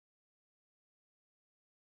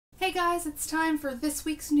Hey guys, it's time for this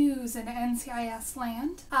week's news in NCIS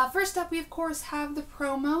land. First up, we of course have the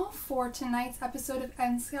promo for tonight's episode of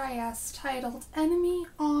NCIS titled Enemy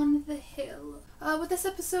on the Hill. With this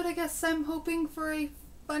episode, I guess I'm hoping for a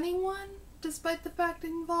funny one, despite the fact it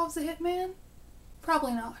involves a hitman?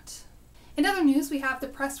 Probably not. In other news, we have the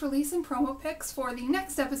press release and promo pics for the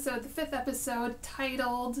next episode, the 5th episode,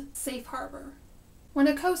 titled Safe Harbor. When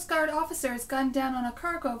a Coast Guard officer is gunned down on a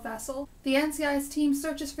cargo vessel, the NCIS team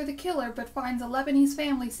searches for the killer but finds a Lebanese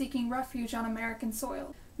family seeking refuge on American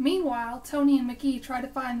soil. Meanwhile, Tony and McGee try to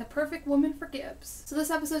find the perfect woman for Gibbs. So this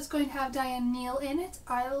episode is going to have Diane Neal in it.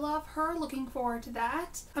 I love her, looking forward to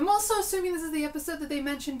that. I'm also assuming this is the episode that they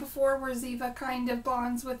mentioned before where Ziva kind of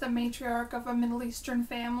bonds with the matriarch of a Middle Eastern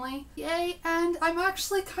family. Yay, and I'm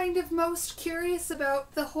actually kind of most curious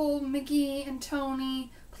about the whole McGee and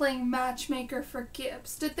Tony playing matchmaker for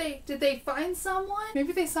Gibbs. Did they find someone?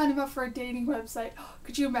 Maybe they signed him up for a dating website.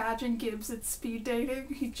 Could you imagine Gibbs at speed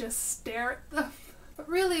dating? He'd just stare at them. But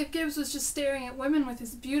really, if Gibbs was just staring at women with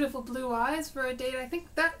his beautiful blue eyes for a date, I think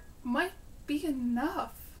that might be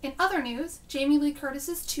enough. In other news, Jamie Lee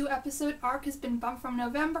Curtis's 2-episode arc has been bumped from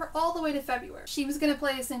November all the way to February. She was going to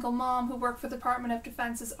play a single mom who worked for the Department of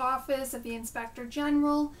Defense's office of the Inspector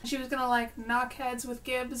General. She was going to knock heads with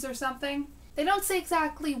Gibbs or something. They don't say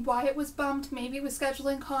exactly why it was bumped, maybe it was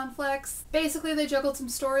scheduling conflicts. Basically, they juggled some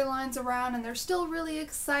storylines around and they're still really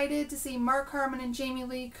excited to see Mark Harmon and Jamie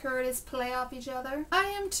Lee Curtis play off each other. I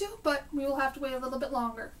am too, but we will have to wait a little bit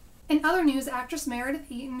longer. In other news, actress Meredith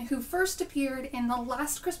Eaton, who first appeared in the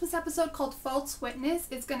last Christmas episode called False Witness,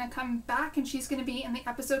 is going to come back and she's going to be in the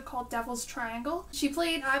episode called Devil's Triangle. She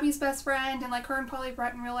played Abby's best friend and her and Polly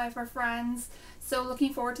Brett in real life are friends, so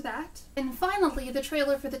looking forward to that. And finally, the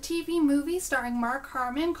trailer for the TV movie starring Mark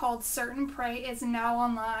Harmon called Certain Prey is now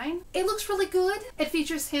online. It looks really good. It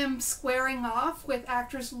features him squaring off with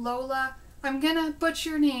actress Lola, I'm gonna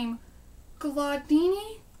butcher your name,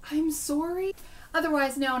 Glaudini? I'm sorry?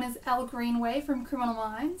 Otherwise known as Elle Greenway from Criminal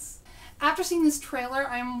Minds. After seeing this trailer,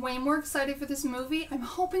 I'm way more excited for this movie. I'm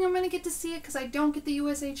hoping I'm going to get to see it because I don't get the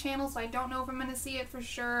USA channel, so I don't know if I'm going to see it for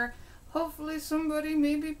sure. Hopefully somebody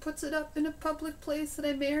maybe puts it up in a public place that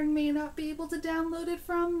I may or may not be able to download it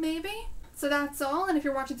from, maybe? So that's all, and if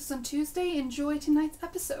you're watching this on Tuesday, enjoy tonight's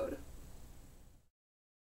episode.